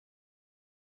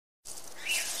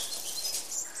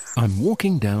I'm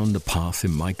walking down the path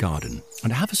in my garden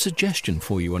and I have a suggestion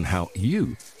for you on how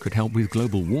you could help with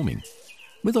global warming.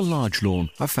 With a large lawn,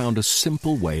 I found a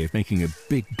simple way of making a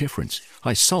big difference.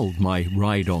 I sold my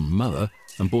ride-on mower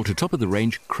and bought a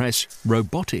top-of-the-range Cress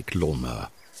robotic lawnmower.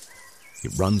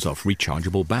 It runs off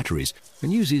rechargeable batteries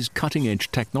and uses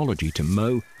cutting-edge technology to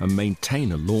mow and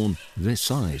maintain a lawn this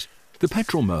size. The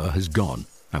petrol mower has gone,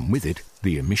 and with it,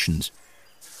 the emissions.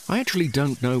 I actually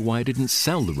don't know why I didn't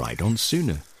sell the ride-on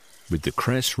sooner. With the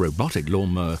Cress robotic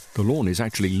lawnmower, the lawn is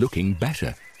actually looking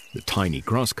better. The tiny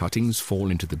grass cuttings fall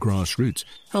into the grass roots,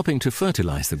 helping to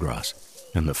fertilize the grass.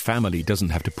 And the family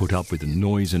doesn't have to put up with the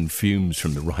noise and fumes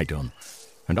from the ride-on.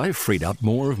 And I've freed up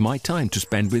more of my time to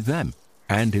spend with them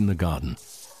and in the garden.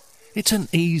 It's an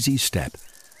easy step,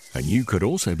 and you could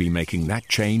also be making that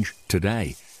change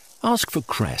today. Ask for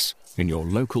Cress in your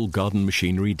local garden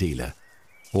machinery dealer,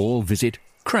 or visit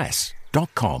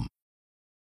cress.com.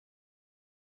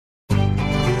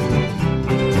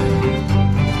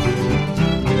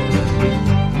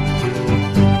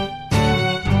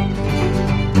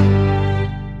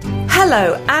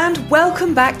 Hello and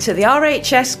welcome back to the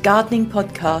RHS Gardening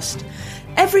Podcast.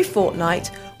 Every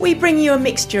fortnight we bring you a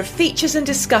mixture of features and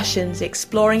discussions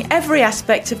exploring every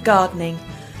aspect of gardening.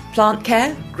 Plant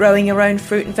care, growing your own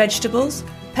fruit and vegetables,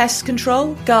 pest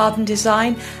control, garden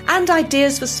design and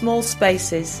ideas for small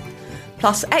spaces.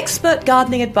 Plus expert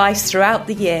gardening advice throughout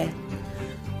the year.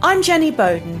 I'm Jenny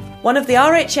Bowden, one of the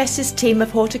RHS's team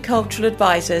of horticultural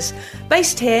advisors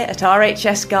based here at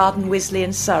RHS Garden Wisley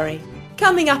in Surrey.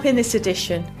 Coming up in this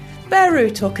edition, bare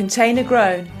root or container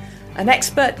grown, an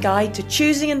expert guide to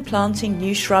choosing and planting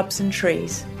new shrubs and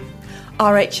trees.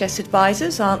 RHS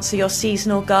advisors answer your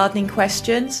seasonal gardening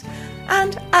questions,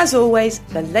 and as always,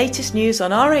 the latest news on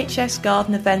RHS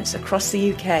garden events across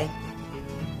the UK.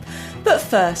 But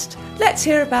first, let's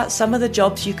hear about some of the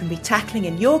jobs you can be tackling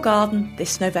in your garden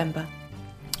this November.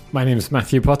 My name is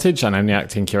Matthew Pottage and I'm the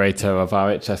acting curator of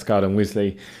RHS Garden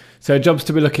Wisley. So jobs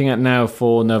to be looking at now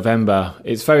for November.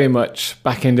 It's very much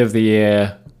back end of the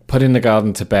year, putting the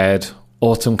garden to bed,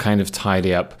 autumn kind of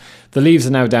tidy up. The leaves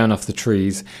are now down off the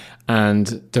trees and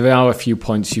there are a few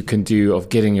points you can do of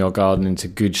getting your garden into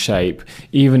good shape.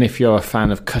 Even if you're a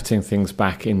fan of cutting things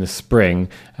back in the spring,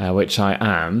 which I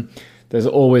am, there's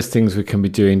always things we can be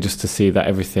doing just to see that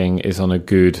everything is on a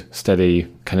good,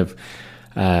 steady kind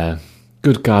of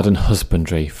good garden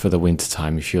husbandry for the winter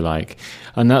time, if you like.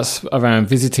 And that's around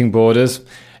visiting borders.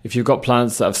 If you've got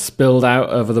plants that have spilled out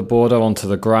over the border onto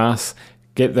the grass,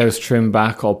 get those trimmed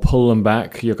back or pull them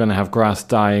back. You're going to have grass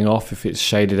dying off if it's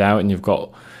shaded out and you've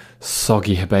got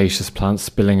soggy herbaceous plants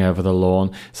spilling over the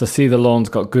lawn. So see the lawn's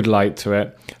got good light to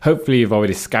it. Hopefully you've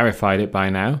already scarified it by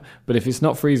now, but if it's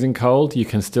not freezing cold, you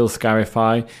can still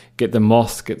scarify, get the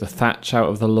moss, get the thatch out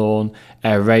of the lawn,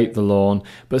 aerate the lawn,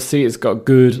 but see it's got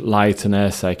good light and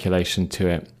air circulation to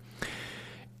it.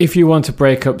 If you want to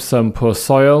break up some poor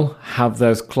soil, have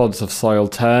those clods of soil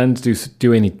turned,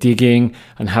 do any digging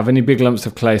and have any big lumps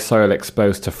of clay soil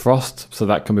exposed to frost, so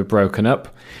that can be broken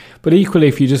up. But equally,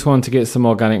 if you just want to get some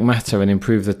organic matter and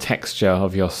improve the texture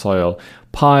of your soil,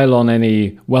 pile on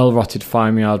any well-rotted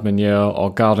farmyard manure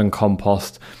or garden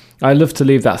compost. I love to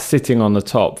leave that sitting on the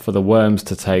top for the worms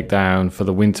to take down, for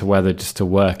the winter weather just to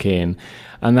work in.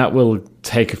 And that will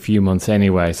take a few months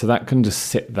anyway, so that can just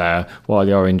sit there while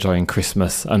you're enjoying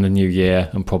Christmas and the New Year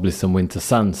and probably some winter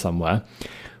sun somewhere.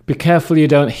 Be careful you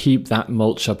don't heap that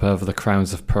mulch up over the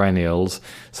crowns of perennials,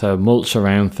 so mulch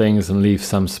around things and leave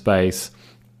some space.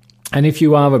 And if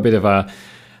you are a bit of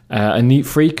a neat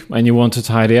freak and you want to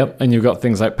tidy up and you've got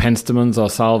things like penstemons or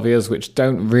salvias which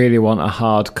don't really want a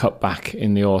hard cut back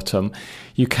in the autumn,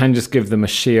 you can just give them a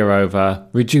shear over,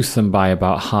 reduce them by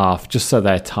about half just so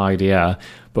they're tidier,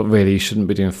 but really you shouldn't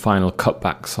be doing final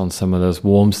cutbacks on some of those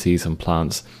warm season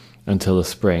plants until the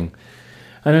spring.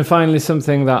 And then finally,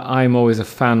 something that I'm always a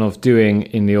fan of doing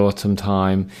in the autumn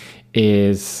time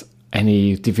is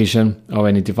any division or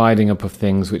any dividing up of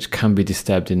things which can be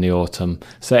disturbed in the autumn.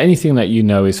 So anything that you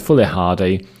know is fully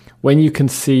hardy, when you can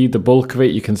see the bulk of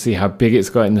it, you can see how big it's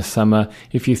got in the summer.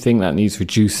 If you think that needs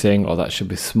reducing or that should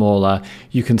be smaller,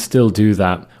 you can still do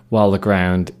that while the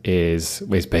ground is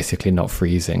basically not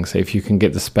freezing. So if you can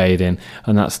get the spade in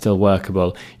and that's still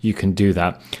workable, you can do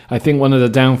that. I think one of the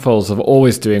downfalls of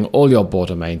always doing all your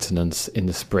border maintenance in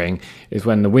the spring is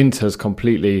when the winter's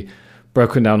completely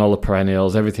broken down all the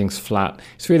perennials, everything's flat.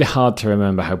 It's really hard to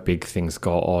remember how big things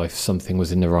got or if something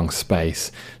was in the wrong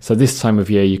space. So this time of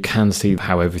year, you can see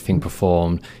how everything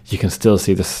performed. You can still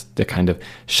see the kind of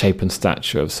shape and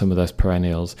stature of some of those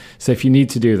perennials. So if you need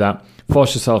to do that,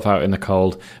 force yourself out in the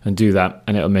cold and do that,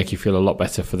 and it'll make you feel a lot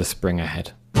better for the spring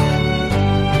ahead.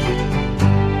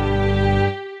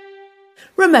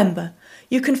 Remember,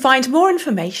 you can find more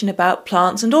information about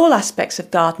plants and all aspects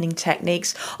of gardening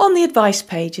techniques on the advice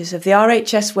pages of the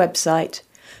RHS website.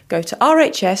 Go to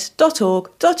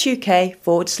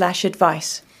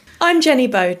rhs.org.uk/advice. I'm Jenny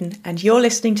Bowden and you're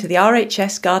listening to the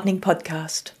RHS Gardening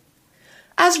Podcast.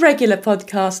 As regular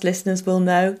podcast listeners will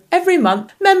know, every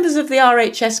month members of the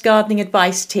RHS Gardening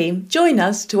Advice team join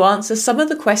us to answer some of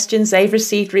the questions they've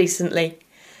received recently.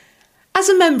 As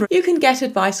a member, you can get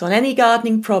advice on any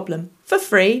gardening problem for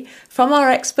free from our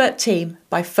expert team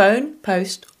by phone,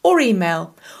 post or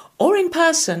email, or in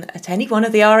person at any one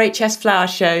of the RHS flower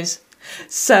shows.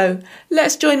 So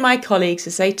let's join my colleagues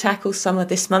as they tackle some of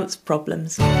this month's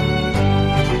problems.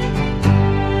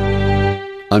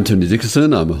 I'm Tony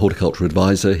Dickerson. I'm a horticultural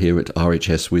advisor here at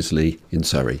RHS Wisley in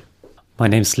Surrey. My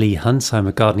name's Lee Hunt. I'm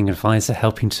a gardening advisor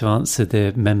helping to answer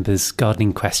the members'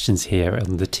 gardening questions here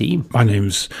on the team. My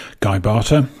name's Guy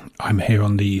Barter. I'm here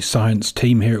on the science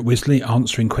team here at Wisley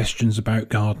answering questions about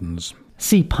gardens.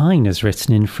 C. Pine has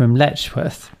written in from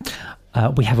Letchworth.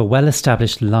 We have a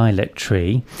well-established lilac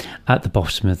tree at the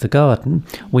bottom of the garden.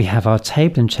 We have our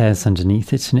table and chairs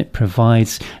underneath it, and it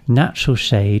provides natural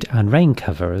shade and rain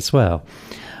cover as well.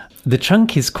 The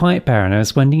trunk is quite barren. I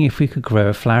was wondering if we could grow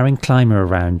a flowering climber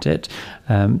around it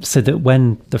so that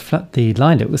when the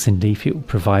lilac was in leaf, it would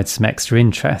provide some extra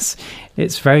interest.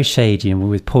 It's very shady and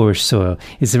with poorish soil.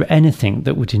 Is there anything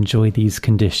that would enjoy these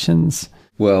conditions?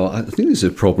 Well, I think there's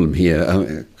a problem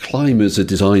here. Climbers are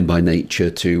designed by nature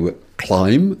to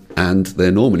climb, and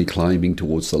they're normally climbing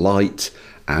towards the light.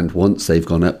 And once they've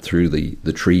gone up through the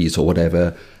trees or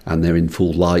whatever, and they're in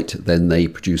full light, then they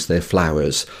produce their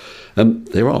flowers.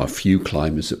 There are a few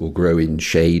climbers that will grow in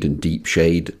shade and deep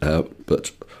shade,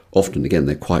 but often, again,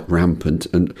 they're quite rampant.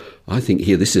 And I think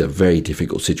here this is a very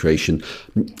difficult situation.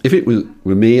 If it were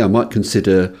me, I might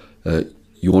consider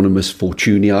Euonymus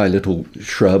fortunei, a little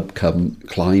shrub come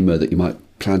climber that you might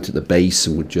plant at the base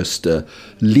and would just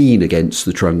lean against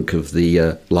the trunk of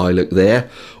the lilac there.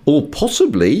 Or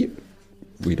possibly,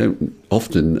 we don't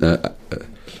often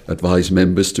advise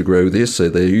members to grow this, so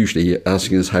they're usually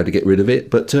asking us how to get rid of it,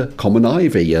 but common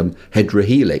ivy, Hedera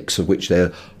helix, of which there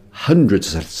are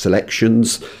hundreds of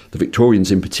selections. The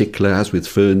Victorians in particular, as with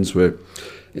ferns, were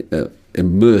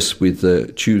immersed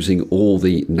with choosing all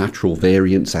the natural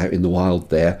variants out in the wild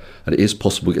there, and it is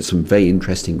possible to get some very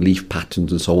interesting leaf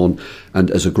patterns and so on. And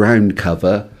as a ground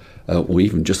cover, or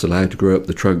even just allowed to grow up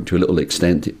the trunk to a little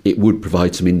extent, it would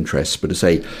provide some interest. But to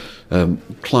say,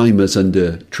 climbers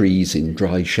under trees in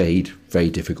dry shade, very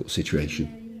difficult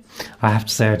situation. I have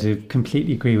to say I do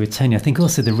completely agree with Tony. I think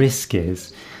also the risk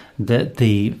is that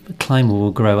the climber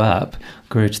will grow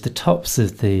to the tops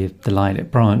of the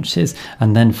lilac branches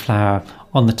and then flower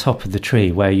on the top of the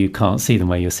tree where you can't see them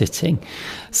where you're sitting.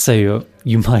 So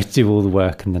you might do all the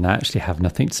work and then actually have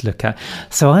nothing to look at.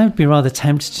 So I would be rather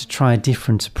tempted to try a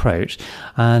different approach.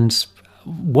 And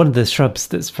one of the shrubs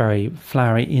that's very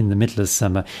flowery in the middle of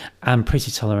summer and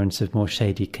pretty tolerant of more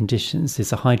shady conditions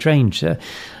is a hydrangea.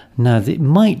 Now, it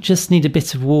might just need a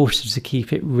bit of water to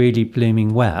keep it really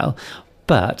blooming well,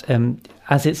 but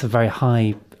as it's a very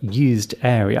high used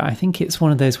area, I think it's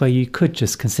one of those where you could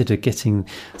just consider getting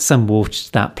some water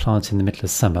to that plant in the middle of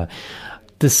summer.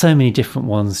 There's so many different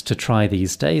ones to try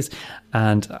these days,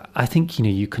 and I think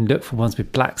you can look for ones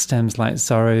with black stems like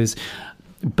Zorros,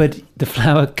 but the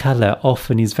flower colour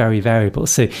often is very variable.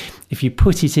 So if you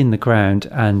put it in the ground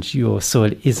and your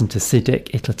soil isn't acidic,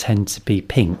 it'll tend to be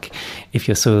pink. If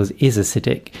your soil is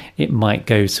acidic, it might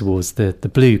go towards the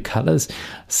blue colours.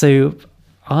 So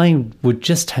I would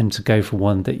just tend to go for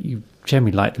one that you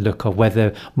generally like the look of,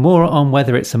 whether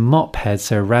it's a mop head,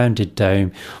 so a rounded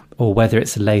dome, or whether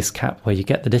it's a lace cap where you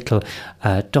get the little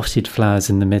dotted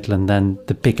flowers in the middle and then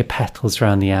the bigger petals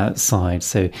around the outside,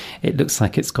 so it looks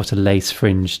like it's got a lace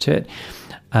fringe to it.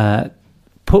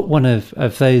 Put one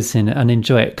of those in and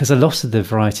enjoy it, because a lot of the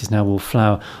varieties now will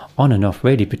flower on and off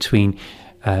really between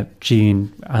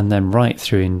June and then right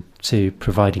through into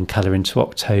providing colour into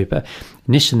October.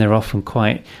 Initially they're often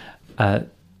quite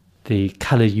the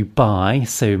colour you buy,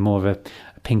 so more of a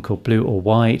pink or blue or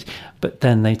white, but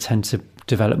then they tend to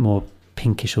develop more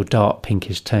pinkish or dark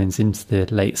pinkish tones into the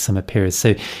late summer period,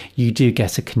 so you do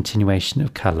get a continuation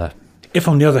of colour. If,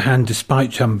 on the other hand,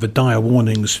 despite the dire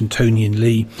warnings from Tony and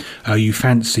Lee, you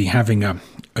fancy having a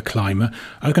climber,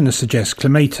 I'm going to suggest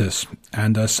clematis,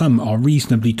 and some are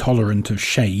reasonably tolerant of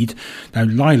shade. Now,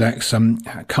 lilacs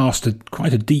cast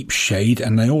quite a deep shade,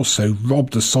 and they also rob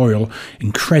the soil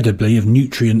incredibly of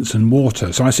nutrients and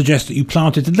water. So I suggest that you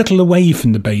plant it a little away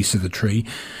from the base of the tree,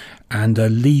 and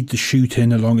lead the shoot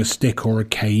in along a stick or a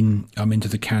cane into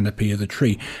the canopy of the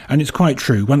tree. And it's quite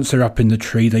true, once they're up in the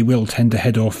tree, they will tend to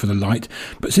head off for the light.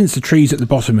 But since the tree's at the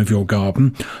bottom of your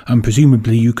garden,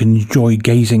 presumably you can enjoy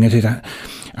gazing at it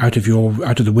out of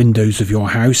the windows of your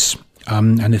house,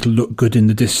 and it'll look good in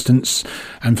the distance.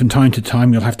 And from time to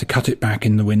time, you'll have to cut it back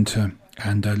in the winter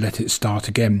and let it start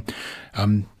again.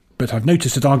 But I've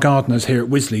noticed that our gardeners here at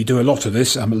Wisley do a lot of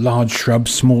this, large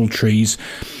shrubs, small trees,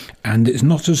 and it's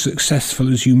not as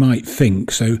successful as you might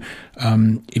think. So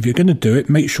if you're going to do it,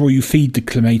 make sure you feed the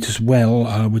clematis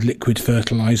well with liquid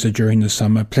fertiliser during the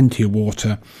summer, plenty of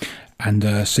water,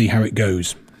 and see how it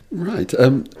goes. Right.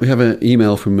 We have an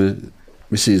email from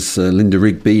Mrs. Linda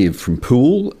Rigby from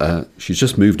Poole. She's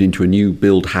just moved into a new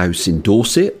build house in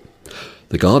Dorset.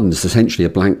 The garden is essentially a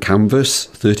blank canvas,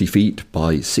 30 feet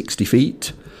by 60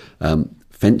 feet.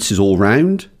 Fences all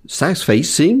round, south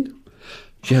facing.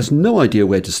 She has no idea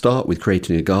where to start with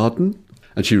creating a garden,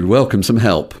 and she would welcome some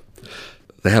help.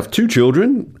 They have 2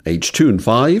 children, aged 2 and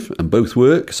 5, and both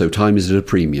work, so time is at a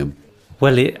premium.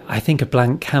 Well, I think a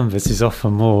blank canvas is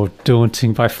often more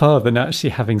daunting by far than actually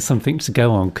having something to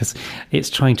go on, because it's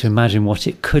trying to imagine what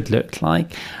it could look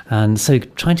like. And so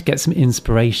trying to get some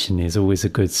inspiration is always a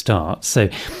good start. So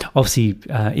obviously,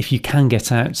 if you can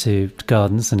get out to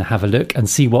gardens and have a look and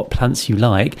see what plants you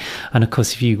like. And of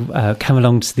course, if you come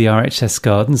along to the RHS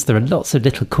gardens, there are lots of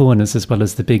little corners as well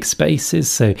as the big spaces.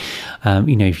 So,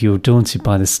 if you're daunted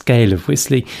by the scale of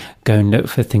Wisley, go and look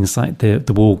for things like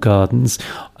the wall gardens,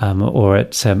 or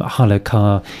at Hollow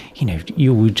Car.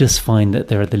 You will just find that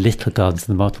there are the little gardens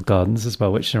and the model gardens as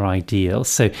well, which are ideal.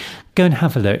 So go and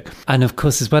have a look. And of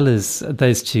course, as well as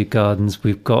those 2 gardens,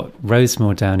 we've got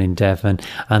Rosemore down in Devon,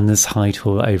 and there's Hyde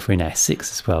Hall over in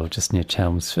Essex as well, just near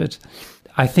Chelmsford.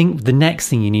 I think the next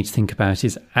thing you need to think about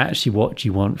is actually what do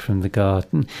you want from the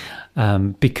garden,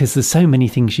 because there's so many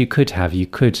things you could have. You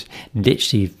could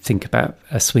literally think about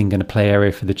a swing and a play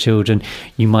area for the children.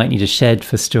 You might need a shed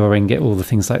for storing all the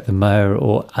things like the mower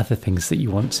or other things that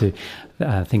you want to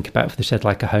think about for the shed,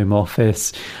 like a home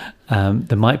office.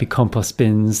 There might be compost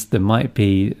bins. There might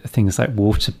be things like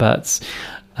water butts.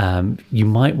 You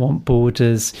might want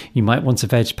borders. You might want a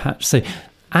veg patch. So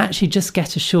actually just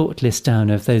get a short list down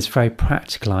of those very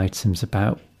practical items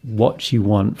about what you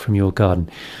want from your garden.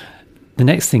 The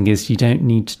next thing is you don't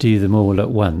need to do them all at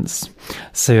once.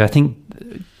 So I think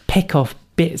pick off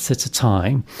bits at a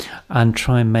time and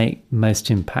try and make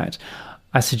most impact.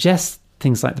 I suggest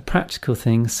things like the practical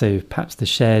things, so perhaps the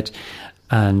shed,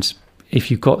 and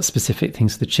if you've got specific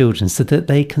things for the children, so that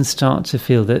they can start to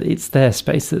feel that it's their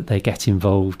space, that they get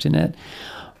involved in it.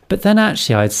 But then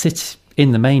actually I'd sit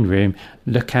in the main room,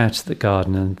 look out at the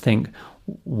garden and think,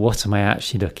 what am I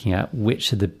actually looking at?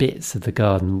 Which are the bits of the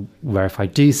garden where if I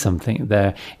do something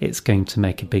there, it's going to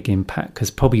make a big impact? Because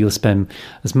probably you'll spend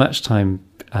as much time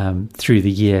through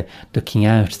the year looking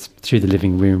out through the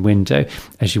living room window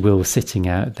as you will sitting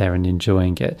out there and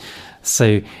enjoying it.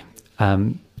 So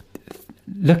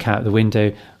look out the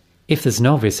window. If there's an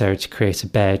obvious area to create a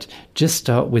bed, just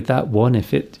start with that one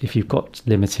if you've got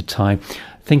limited time.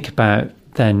 Think about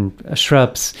then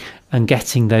shrubs and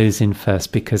getting those in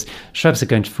first, because shrubs are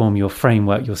going to form your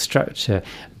framework, your structure.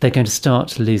 They're going to start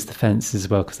to lose the fences as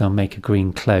well because they'll make a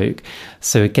green cloak.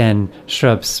 So again,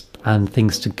 shrubs and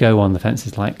things to go on the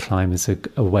fences like climb is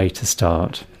a way to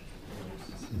start.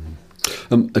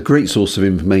 A great source of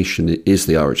information is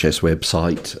the RHS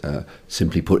website.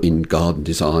 Simply put in garden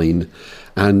design,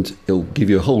 and it'll give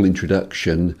you a whole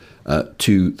introduction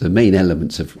to the main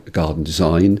elements of garden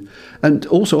design, and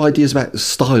also ideas about the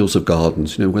styles of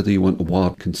gardens, whether you want a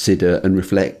wild, consider and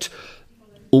reflect.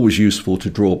 Always useful to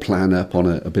draw a plan up on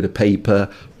a bit of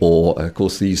paper, or of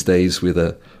course these days with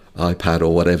a iPad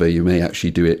or whatever, you may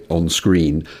actually do it on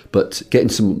screen, but getting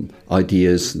some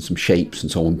ideas and some shapes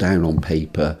and so on down on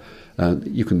paper,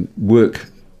 you can work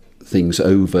things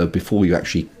over before you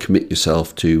actually commit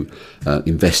yourself to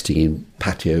investing in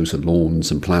patios and lawns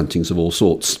and plantings of all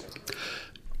sorts.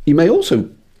 You may also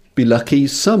be lucky,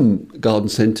 some garden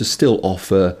centres still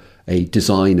offer a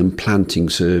design and planting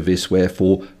service where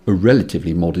for a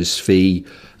relatively modest fee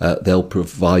they'll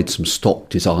provide some stock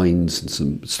designs and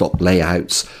some stock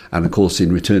layouts, and of course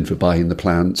in return for buying the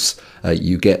plants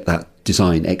you get that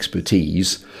design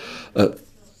expertise. Of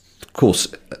course,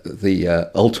 the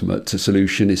ultimate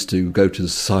solution is to go to the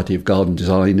Society of Garden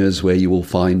Designers, where you will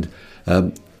find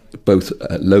both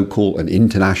local and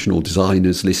international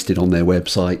designers listed on their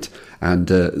website, and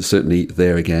certainly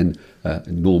there again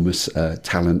enormous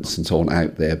talents and so on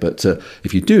out there. But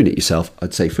if you're doing it yourself,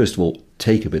 I'd say first of all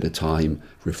take a bit of time,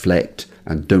 reflect,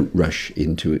 and don't rush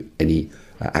into any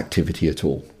activity at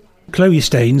all. Chloe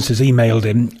Staines has emailed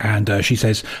in and she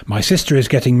says, my sister is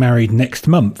getting married next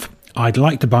month. I'd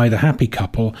like to buy the happy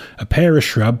couple a pair of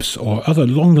shrubs or other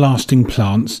long-lasting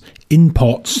plants in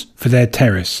pots for their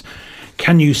terrace.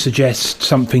 Can you suggest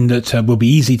something that will be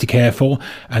easy to care for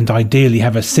and ideally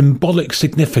have a symbolic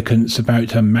significance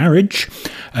about her marriage,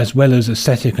 as well as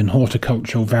aesthetic and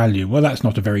horticultural value? Well, that's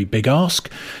not a very big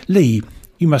ask. Lee,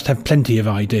 you must have plenty of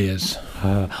ideas.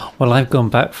 Well, I've gone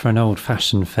back for an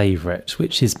old-fashioned favourite,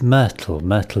 which is myrtle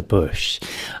bush.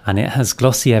 And it has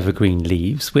glossy evergreen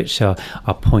leaves, which are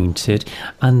pointed,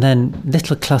 and then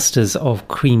little clusters of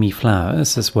creamy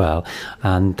flowers as well.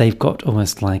 And they've got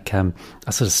almost like a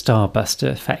sort of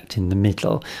starburster effect in the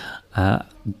middle.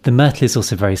 The myrtle is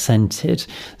also very scented,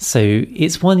 so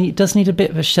it's one that does need a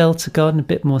bit of a shelter garden, a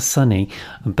bit more sunny,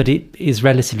 but it is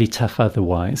relatively tough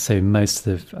otherwise, so most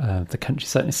of the country,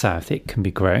 certainly south, it can be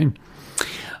grown.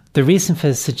 The reason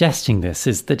for suggesting this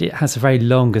is that it has a very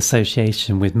long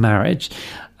association with marriage.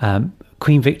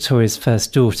 Queen Victoria's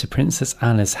first daughter, Princess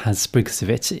Alice, has sprigs of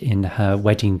it in her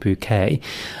wedding bouquet.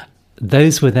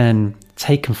 Those were then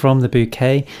taken from the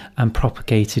bouquet and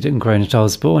propagated and grown at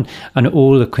Osborne, and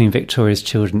all of Queen Victoria's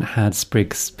children had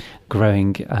sprigs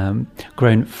grown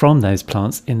from those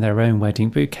plants in their own wedding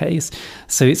bouquets.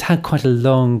 So it's had quite a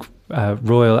long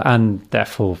royal and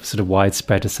therefore sort of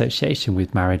widespread association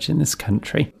with marriage in this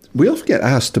country. We often get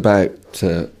asked about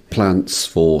plants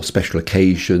for special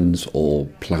occasions or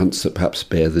plants that perhaps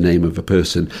bear the name of a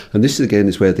person. And this again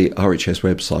is where the RHS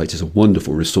website is a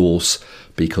wonderful resource,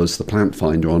 because the Plant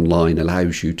Finder online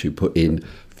allows you to put in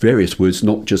various words,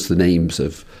 not just the names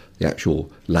of the actual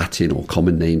Latin or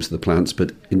common names of the plants,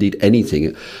 but indeed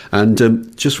anything.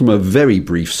 And just from a very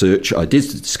brief search, I did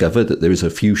discover that there is a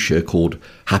fuchsia called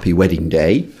Happy Wedding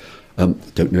Day.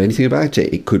 Don't know anything about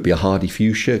it. It could be a hardy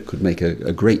fuchsia, it could make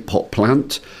a great pot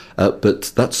plant,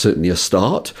 but that's certainly a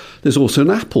start. There's also an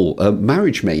apple,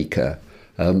 Marriage Maker.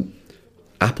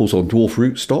 Apples on dwarf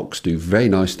rootstocks do very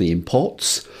nicely in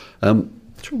pots.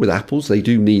 With apples, they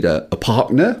do need a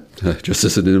partner, just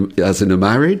as in a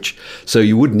marriage. So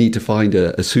you would need to find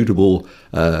a suitable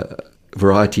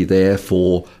variety there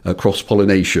for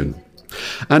cross-pollination.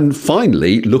 And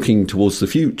finally, looking towards the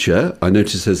future, I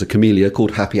noticed there's a camellia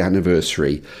called Happy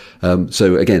Anniversary.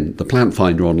 So again, the Plant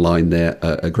Finder online there,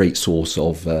 a great source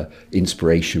of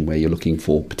inspiration where you're looking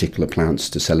for particular plants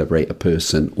to celebrate a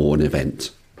person or an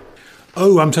event.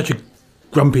 Oh, I'm such a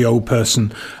grumpy old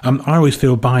person. I always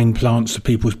feel buying plants for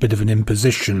people is a bit of an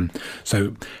imposition.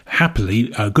 So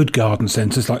happily, good garden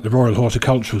centres like the Royal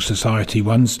Horticultural Society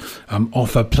ones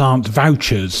offer plant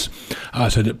vouchers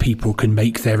so that people can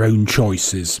make their own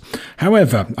choices.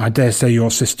 However, I dare say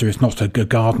your sister is not a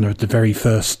gardener at the very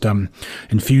first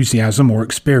enthusiasm or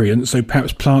experience, so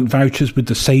perhaps plant vouchers with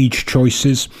the sage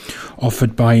choices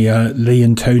offered by Lee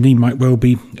and Tony might well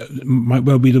be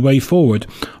the way forward.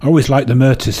 I always like the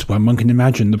myrtis one. One can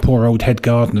imagine the poor old head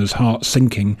gardener's heart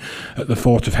sinking at the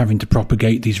thought of having to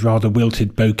propagate these rather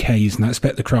wilted bouquets, and I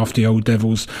expect the crafty old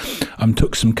devils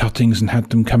took some cuttings and had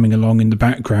them coming along in the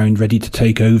background ready to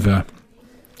take over.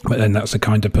 But then that's the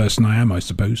kind of person I am, I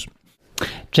suppose.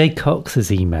 Jay Cox has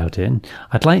emailed in.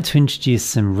 I'd like to introduce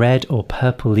some red or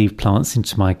purple leaf plants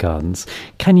into my gardens.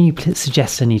 Can you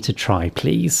suggest any to try,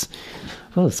 please?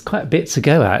 Well, there's quite a bit to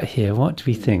go out here. What do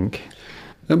we think?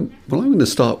 Well, I'm going to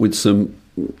start with some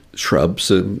shrubs,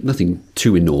 nothing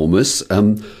too enormous.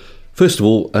 First of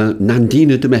all,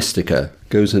 Nandina domestica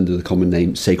goes under the common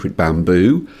name sacred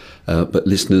bamboo, but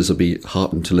listeners will be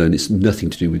heartened to learn it's nothing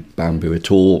to do with bamboo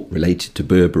at all, related to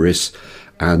berberis,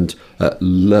 and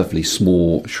lovely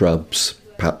small shrubs,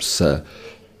 perhaps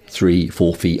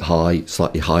 3-4 feet high,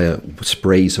 slightly higher,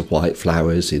 sprays of white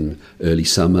flowers in early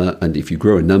summer, and if you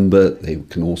grow a number, they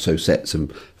can also set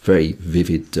some very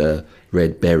vivid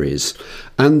red berries.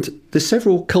 And there's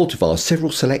several cultivars,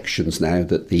 several selections now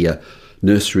that the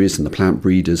nurseries and the plant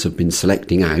breeders have been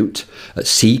selecting out.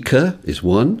 Seeker is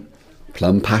one,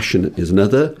 Plum Passion is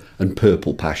another, and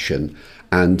Purple Passion.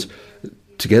 And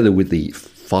together with the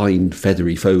fine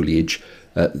feathery foliage,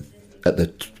 at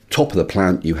the top of the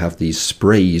plant you have these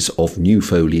sprays of new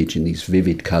foliage in these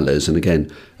vivid colours, and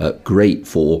again great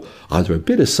for either a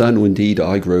bit of sun, or indeed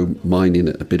I grow mine in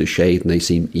a bit of shade and they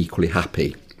seem equally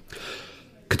happy.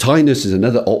 Cotinus is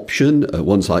another option,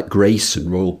 ones like Grace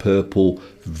and Royal Purple,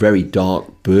 very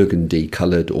dark burgundy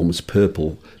coloured, almost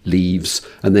purple leaves,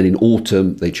 and then in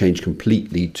autumn they change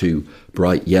completely to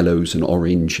bright yellows and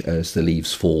orange as the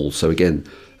leaves fall. So again,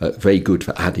 very good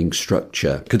for adding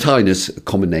structure. Cotinus,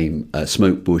 common name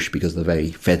smoke bush, because of the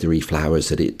very feathery flowers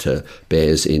that it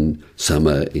bears in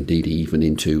summer, indeed even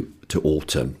into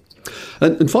autumn.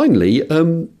 And finally,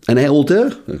 an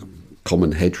elder,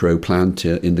 common hedgerow plant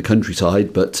in the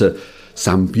countryside, but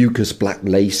Sambucus black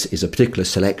lace is a particular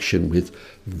selection with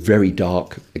very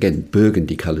dark, again,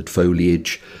 burgundy coloured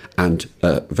foliage and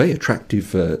very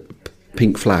attractive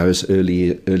pink flowers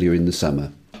earlier in the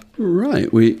summer.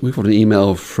 Right, we've got an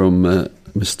email from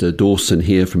Mr. Dawson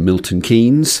here from Milton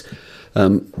Keynes.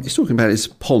 He's talking about his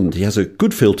pond. He has a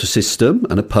good filter system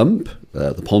and a pump.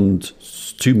 The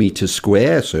pond's 2 metres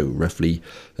square, so roughly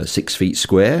 6 feet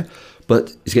square.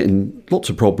 But he's getting lots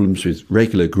of problems with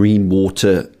regular green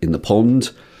water in the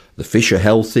pond. The fish are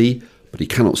healthy, but he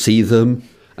cannot see them.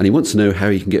 And he wants to know how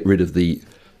he can get rid of the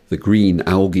green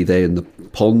algae there in the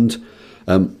pond.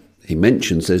 He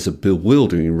mentions there's a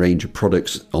bewildering range of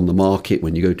products on the market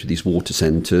when you go to these water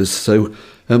centres. So,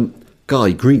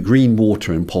 Guy, green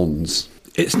water in ponds.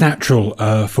 It's natural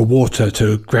for water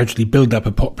to gradually build up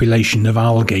a population of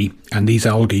algae, and these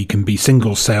algae can be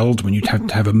single-celled when you have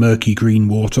to have a murky green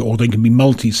water, or they can be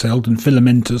multi-celled and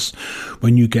filamentous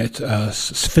when you get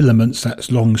filaments,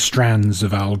 that's long strands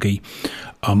of algae,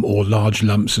 or large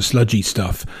lumps of sludgy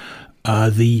stuff.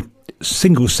 The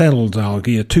single-celled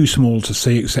algae are too small to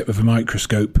see except with a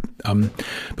microscope,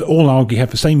 but all algae have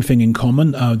the same thing in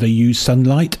common. They use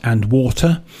sunlight and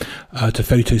water to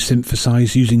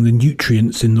photosynthesize using the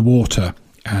nutrients in the water,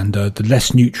 and the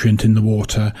less nutrient in the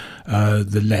water,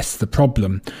 the less the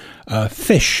problem.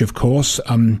 Fish, of course,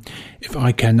 if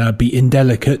I can be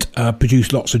indelicate,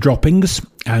 produce lots of droppings,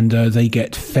 and they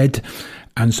get fed,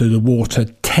 and so the water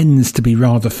tends to be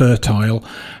rather fertile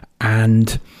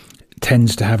and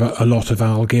tends to have a lot of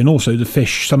algae, and also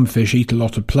some fish eat a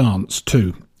lot of plants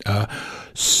too.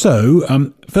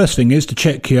 So first thing is to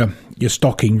check your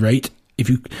stocking rate. If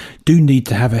you do need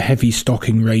to have a heavy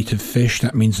stocking rate of fish,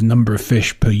 that means the number of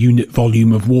fish per unit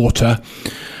volume of water,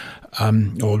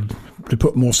 or to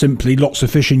put more simply, lots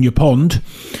of fish in your pond,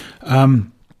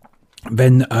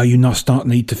 then you now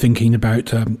need to thinking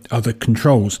about other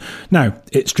controls. Now,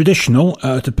 it's traditional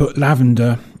to put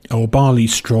lavender or barley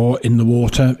straw in the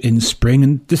water in spring,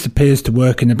 and this appears to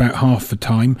work in about half the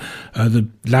time. The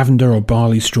lavender or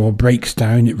barley straw breaks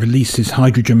down, it releases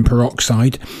hydrogen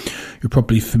peroxide. You're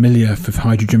probably familiar with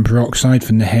hydrogen peroxide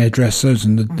from the hairdressers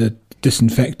and the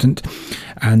disinfectant,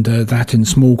 and that in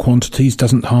small quantities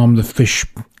doesn't harm the fish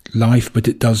life, but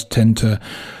it does tend to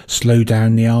slow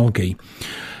down the algae.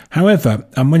 However,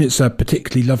 when it's a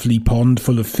particularly lovely pond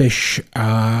full of fish,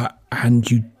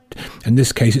 in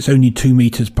this case it's only 2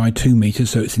 metres by 2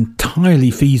 metres, so it's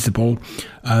entirely feasible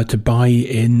to buy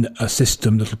in a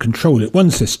system that will control it.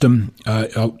 One system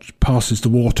passes the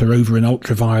water over an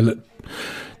ultraviolet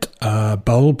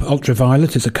bulb.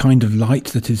 Ultraviolet is a kind of light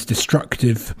that is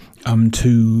destructive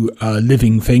to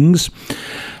living things,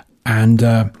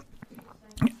 and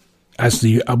as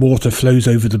the water flows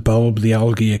over the bulb, the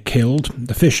algae are killed.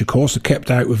 The fish, of course, are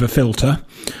kept out with a filter,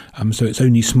 so it's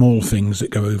only small things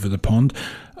that go over the pond.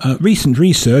 Recent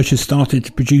research has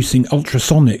started producing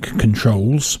ultrasonic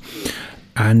controls,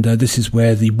 and this is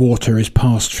where the water is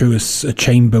passed through a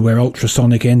chamber where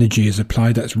ultrasonic energy is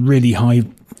applied. That's really high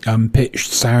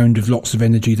pitched sound with lots of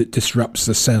energy that disrupts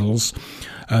the cells.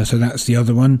 So that's the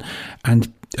other one.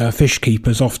 And fish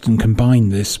keepers often combine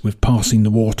this with passing the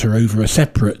water over a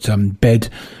separate bed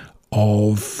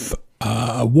of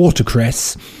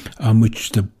watercress,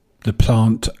 which the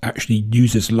plant actually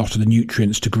uses a lot of the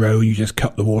nutrients to grow. You just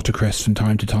cut the watercress from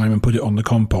time to time and put it on the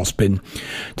compost bin.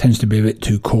 It tends to be a bit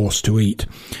too coarse to eat.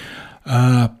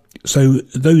 So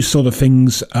those sort of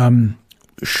things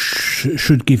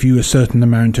should give you a certain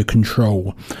amount of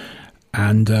control.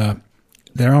 And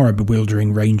there are a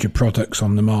bewildering range of products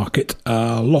on the market.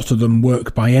 A lot of them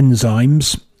work by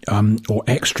enzymes or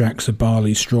extracts of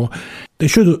barley straw. They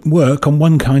should work on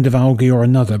one kind of algae or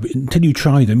another, but until you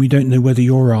try them, you don't know whether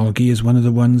your algae is one of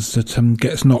the ones that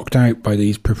gets knocked out by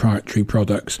these proprietary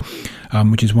products,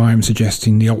 which is why I'm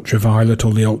suggesting the ultraviolet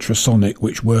or the ultrasonic,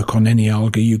 which work on any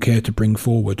algae you care to bring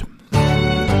forward.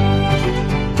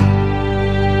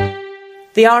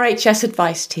 The RHS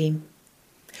Advice Team.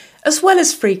 As well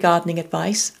as free gardening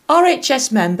advice,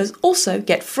 RHS members also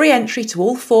get free entry to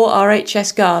all 4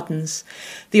 RHS gardens,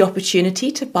 the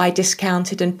opportunity to buy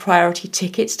discounted and priority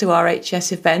tickets to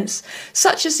RHS events,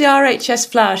 such as the RHS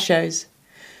flower shows.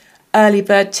 Early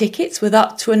bird tickets with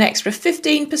up to an extra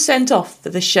 15% off for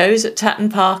the shows at Tatton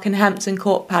Park and Hampton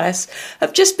Court Palace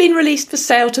have just been released for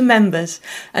sale to members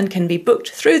and can be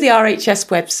booked through the RHS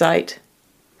website.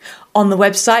 On the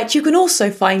website, you can also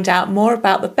find out more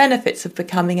about the benefits of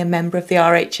becoming a member of the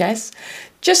RHS.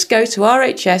 Just go to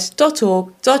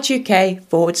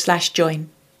rhs.org.uk/join.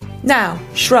 Now,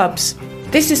 shrubs.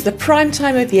 This is the prime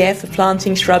time of year for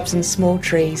planting shrubs and small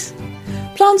trees.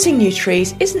 Planting new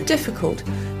trees isn't difficult,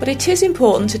 But it is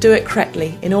important to do it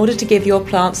correctly in order to give your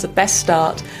plants the best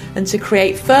start and to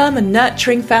create firm and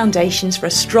nurturing foundations for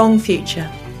a strong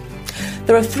future.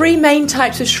 There are 3 main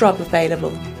types of shrub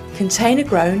available: container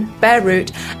grown, bare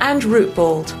root and root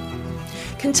balled.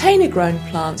 Container grown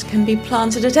plants can be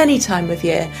planted at any time of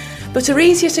year, but are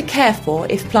easier to care for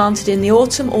if planted in the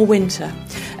autumn or winter,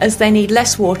 as they need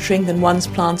less watering than ones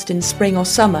planted in spring or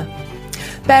summer.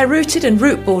 Bare-rooted and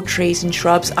root-balled trees and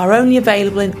shrubs are only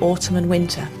available in autumn and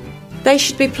winter. They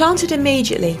should be planted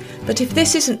immediately, but if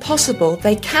this isn't possible,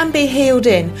 they can be heeled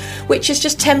in, which is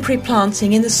just temporary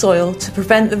planting in the soil to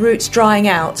prevent the roots drying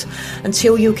out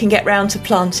until you can get round to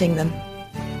planting them.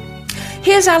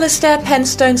 Here's Alistair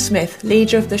Penstone-Smith,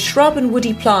 leader of the Shrub and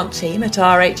Woody Plant Team at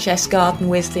RHS Garden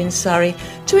Wisley in Surrey,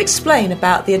 to explain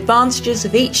about the advantages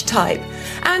of each type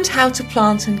and how to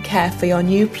plant and care for your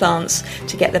new plants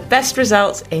to get the best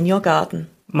results in your garden.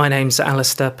 My name's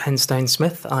Alistair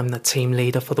Penstone-Smith. I'm the team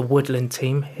leader for the woodland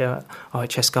team here at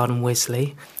RHS Garden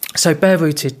Wisley. So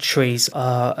bare-rooted trees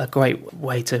are a great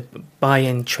way to buy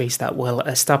in trees that will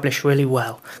establish really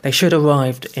well. They should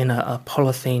arrive in a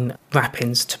polythene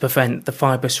wrappings to prevent the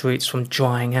fibrous roots from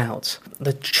drying out.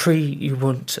 The tree you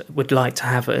would like to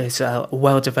have is a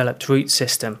well-developed root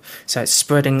system, so it's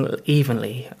spreading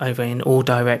evenly over in all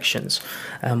directions.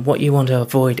 What you want to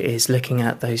avoid is looking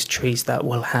at those trees that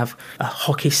will have a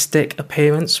hockey stick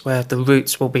appearance, where the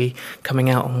roots will be coming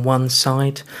out on one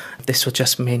side. This will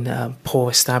just mean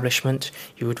poor establishment.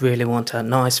 You would really want a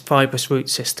nice fibrous root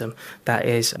system that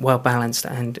is well balanced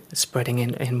and spreading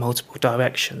in multiple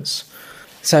directions.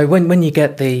 So when you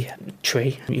get the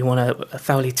tree, you want to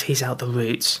thoroughly tease out the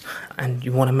roots, and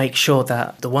you want to make sure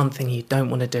that the one thing you don't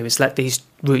want to do is let these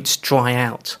roots dry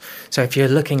out. So if you're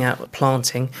looking at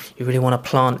planting, you really want to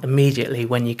plant immediately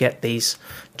when you get these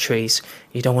trees.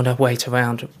 You don't want to wait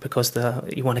around, because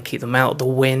you want to keep them out of the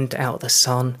wind, out of the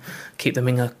sun, keep them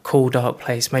in a cool, dark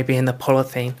place, maybe in the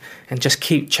polythene, and just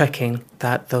keep checking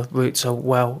that the roots are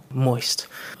well moist.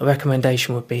 A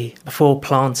recommendation would be, before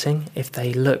planting, if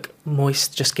they look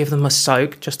moist, just give them a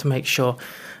soak just to make sure,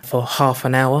 for half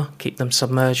an hour. Keep them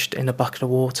submerged in a bucket of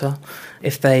water.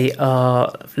 If they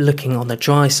are looking on the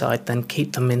dry side, then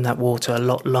keep them in that water a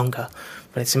lot longer.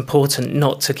 But it's important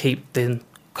not to keep them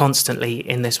constantly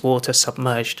in this water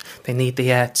submerged. They need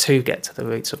the air to get to the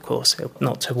roots, of course,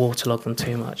 not to waterlog them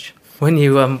too much. When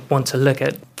you want to look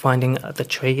at finding the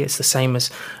tree, it's the same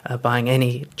as buying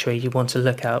any tree. You want to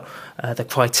look at the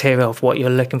criteria of what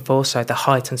you're looking for, so the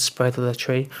height and spread of the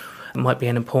tree might be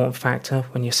an important factor.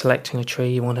 When you're selecting a tree,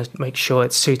 you want to make sure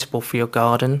it's suitable for your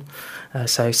garden.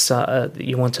 So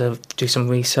you want to do some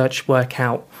research, work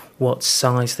out what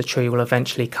size the tree will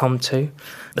eventually come to.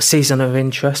 The season of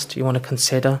interest, you want to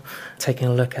consider taking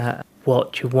a look at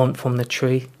what you want from the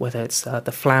tree, whether it's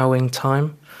the flowering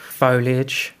time,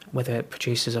 foliage, whether it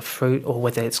produces a fruit, or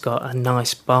whether it's got a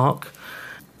nice bark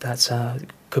that's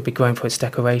could be grown for its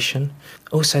decoration.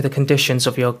 Also, the conditions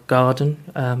of your garden.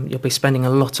 You'll be spending a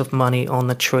lot of money on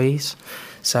the trees,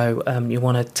 so you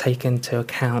want to take into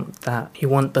account that you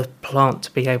want the plant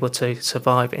to be able to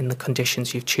survive in the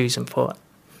conditions you've chosen for it.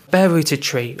 Bare-rooted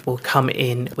tree will come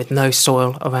in with no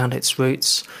soil around its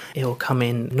roots. It will come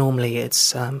in, normally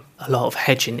it's a lot of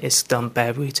hedging is done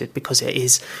bare-rooted, because it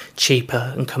is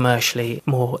cheaper and commercially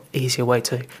more easier way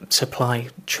to supply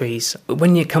trees.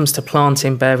 When it comes to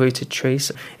planting bare-rooted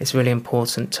trees, it's really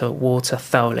important to water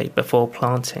thoroughly before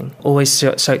planting. Always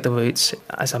soak the roots,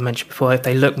 as I mentioned before. If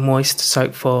they look moist,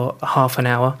 soak for half an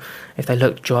hour. If they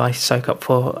look dry, soak up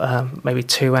for maybe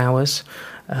 2 hours.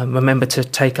 Remember to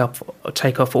take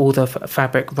off all the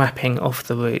fabric wrapping off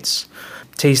the roots.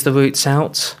 Tease the roots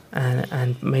out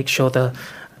and make sure the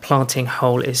planting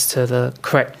hole is to the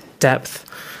correct depth.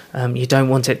 You don't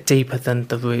want it deeper than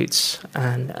the roots,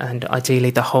 and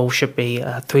ideally the hole should be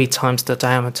 3 times the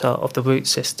diameter of the root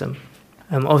system.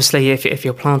 Obviously, if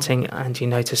you're planting and you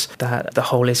notice that the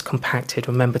hole is compacted,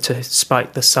 remember to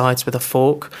spike the sides with a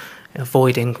fork,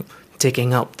 avoiding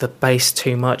digging up the base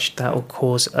too much. That will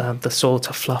cause the soil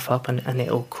to fluff up, and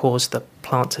it will cause the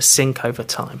plant to sink over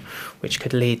time, which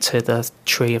could lead to the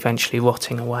tree eventually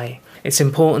rotting away. It's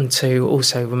important to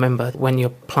also remember, when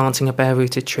you're planting a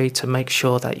bare-rooted tree, to make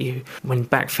sure that you, when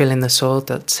backfilling the soil,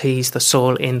 that tease the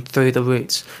soil in through the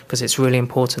roots, because it's really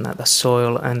important that the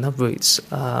soil and the roots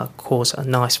cause a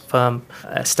nice firm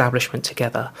establishment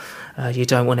together. You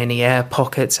don't want any air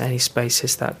pockets, any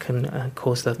spaces that can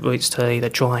cause the roots to either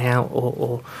dry out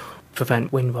or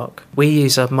prevent windrock. We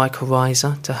use a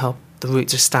mycorrhiza to help the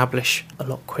roots establish a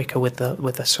lot quicker with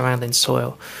the surrounding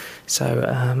soil.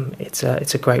 So it's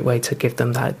a great way to give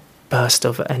them that burst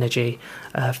of energy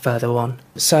further on.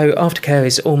 So aftercare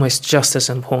is almost just as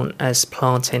important as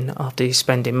planting. After you're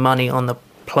spending money on the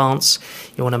plants,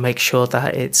 you want to make sure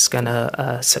that it's going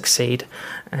to succeed.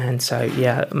 And so,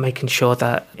 making sure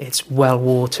that it's well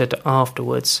watered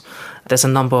afterwards. There's a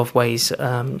number of ways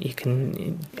you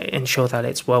can ensure that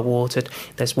it's well watered.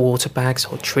 There's water bags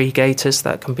or tree gators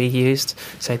that can be used.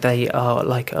 So they are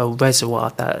like a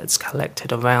reservoir that's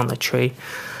collected around the tree.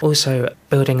 Also,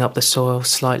 building up the soil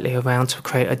slightly around to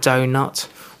create a donut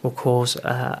will cause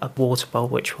a water bowl,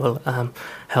 which will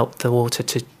help the water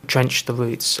to drench the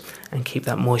roots and keep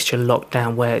that moisture locked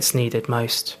down where it's needed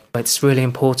most. It's really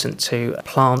important to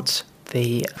plant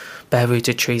the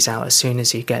bare-rooted trees out as soon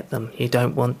as you get them. You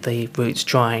don't want the roots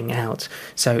drying out.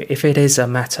 So if it is a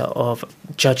matter of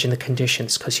judging the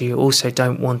conditions, because you also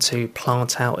don't want to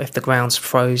plant out if the ground's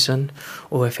frozen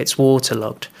or if it's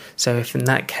waterlogged. So if in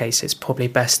that case, it's probably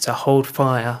best to hold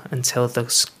fire until the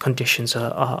conditions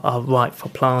are right for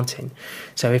planting.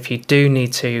 So if you do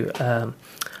need to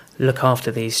look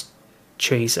after these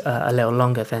trees a little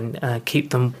longer, then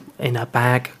keep them in a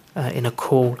bag, in a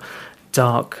cool,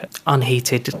 dark,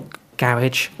 unheated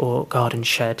garage or garden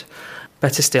shed.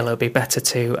 Better still, it would be better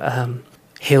to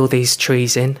heal these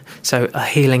trees in. So a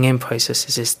healing in process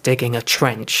is just digging a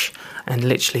trench and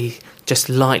literally just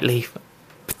lightly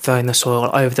throwing the soil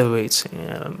over the roots,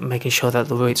 making sure that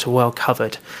the roots are well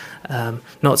covered.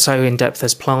 Not so in depth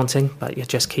as planting, but you're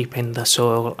just keeping the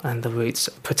soil and the roots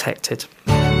protected.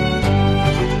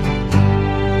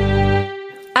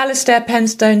 Alastair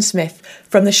Penstone-Smith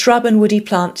from the Shrub and Woody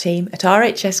Plant Team at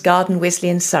RHS Garden Wisley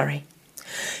in Surrey.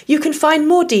 You can find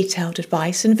more detailed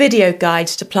advice and video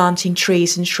guides to planting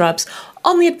trees and shrubs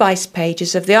on the advice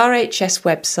pages of the RHS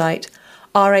website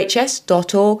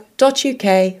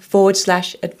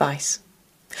rhs.org.uk/advice.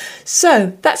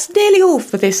 So that's nearly all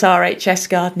for this RHS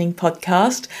Gardening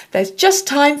podcast. There's just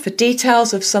time for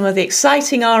details of some of the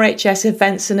exciting RHS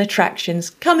events and attractions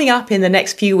coming up in the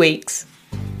next few weeks.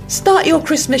 Start your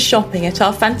Christmas shopping at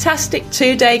our fantastic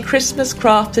 2-day Christmas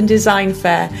craft and design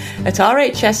fair at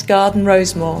RHS Garden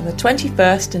Rosemore on the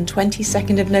 21st and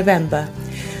 22nd of November,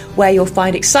 where you'll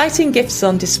find exciting gifts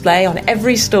on display on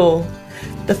every stall.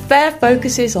 The fair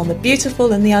focuses on the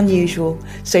beautiful and the unusual,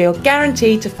 so you're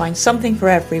guaranteed to find something for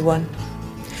everyone.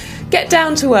 Get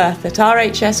down to earth at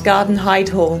RHS Garden Hyde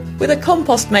Hall with a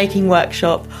compost making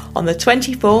workshop on the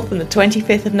 24th and the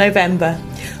 25th of November.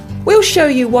 We'll show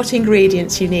you what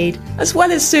ingredients you need, as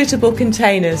well as suitable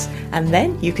containers, and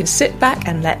then you can sit back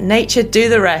and let nature do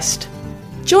the rest.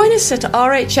 Join us at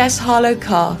RHS Harlow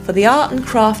Carr for the Art and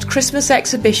Craft Christmas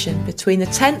exhibition between the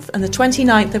 10th and the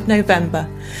 29th of November,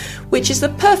 which is the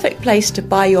perfect place to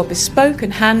buy your bespoke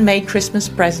and handmade Christmas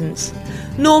presents.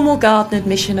 Normal garden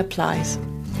admission applies.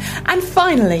 And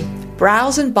finally,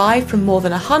 browse and buy from more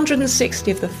than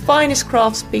 160 of the finest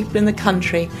craftspeople in the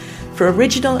country for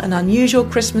original and unusual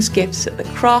Christmas gifts at the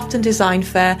Craft and Design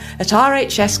Fair at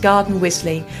RHS Garden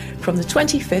Wisley from the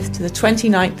 25th to the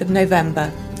 29th of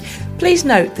November. Please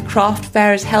note the craft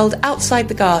fair is held outside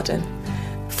the garden.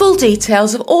 Full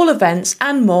details of all events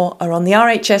and more are on the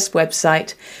RHS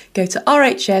website. Go to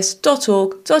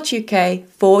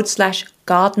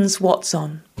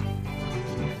rhs.org.uk/gardenswhatson.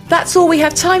 That's all we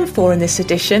have time for in this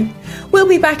edition. We'll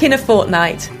be back in a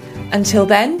fortnight. Until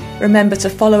then, remember to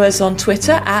follow us on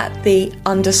Twitter at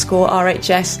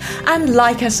 @the_RHS and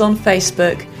like us on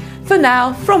Facebook. For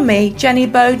now, from me, Jenny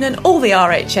Bowden, and all the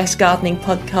RHS Gardening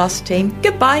Podcast team,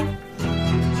 goodbye.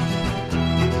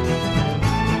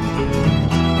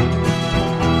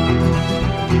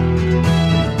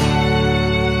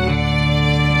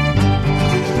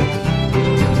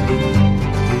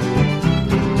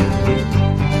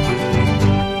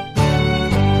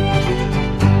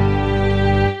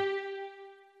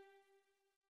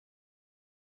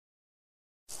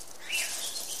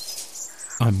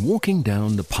 I'm walking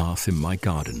down the path in my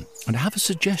garden, and I have a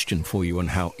suggestion for you on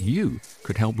how you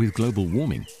could help with global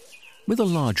warming. With a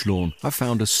large lawn, I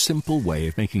found a simple way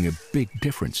of making a big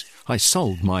difference. I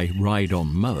sold my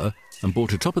ride-on mower and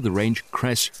bought a top-of-the-range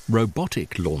Cress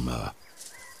robotic lawnmower.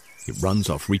 It runs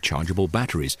off rechargeable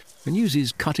batteries and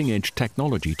uses cutting-edge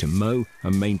technology to mow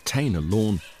and maintain a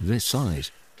lawn this size.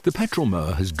 The petrol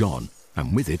mower has gone,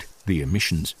 and with it, the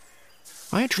emissions.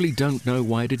 I actually don't know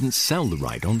why I didn't sell the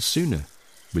ride-on sooner.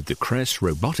 With the Cress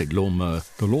robotic lawnmower,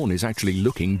 the lawn is actually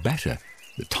looking better.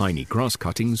 The tiny grass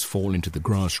cuttings fall into the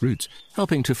grass roots,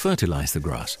 helping to fertilize the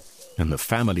grass. And the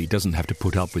family doesn't have to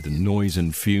put up with the noise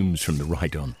and fumes from the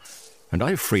ride-on. And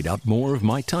I've freed up more of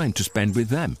my time to spend with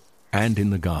them and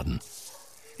in the garden.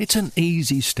 It's an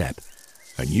easy step,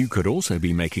 and you could also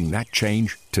be making that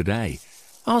change today.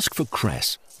 Ask for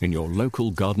Cress, in your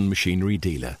local garden machinery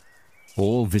dealer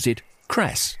or visit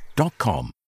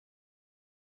cress.com.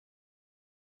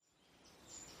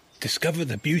 Discover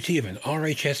the beauty of an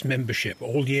RHS membership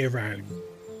all year round.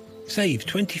 Save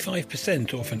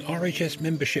 25% off an RHS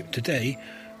membership today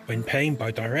when paying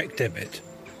by direct debit.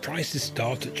 Prices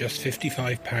start at just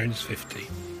 £55.50.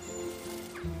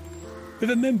 With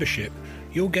a membership,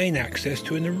 you'll gain access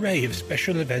to an array of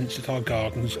special events at our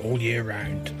gardens all year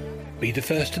round. Be the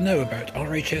first to know about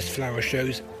RHS flower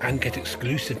shows and get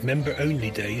exclusive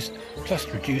member-only days, plus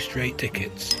reduced rate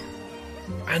tickets.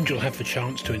 And you'll have the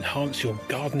chance to enhance your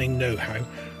gardening know-how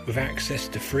with access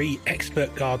to free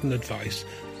expert garden advice,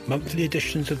 monthly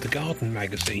editions of the Garden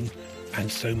magazine,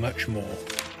 and so much more.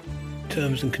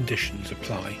 Terms and conditions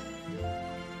apply.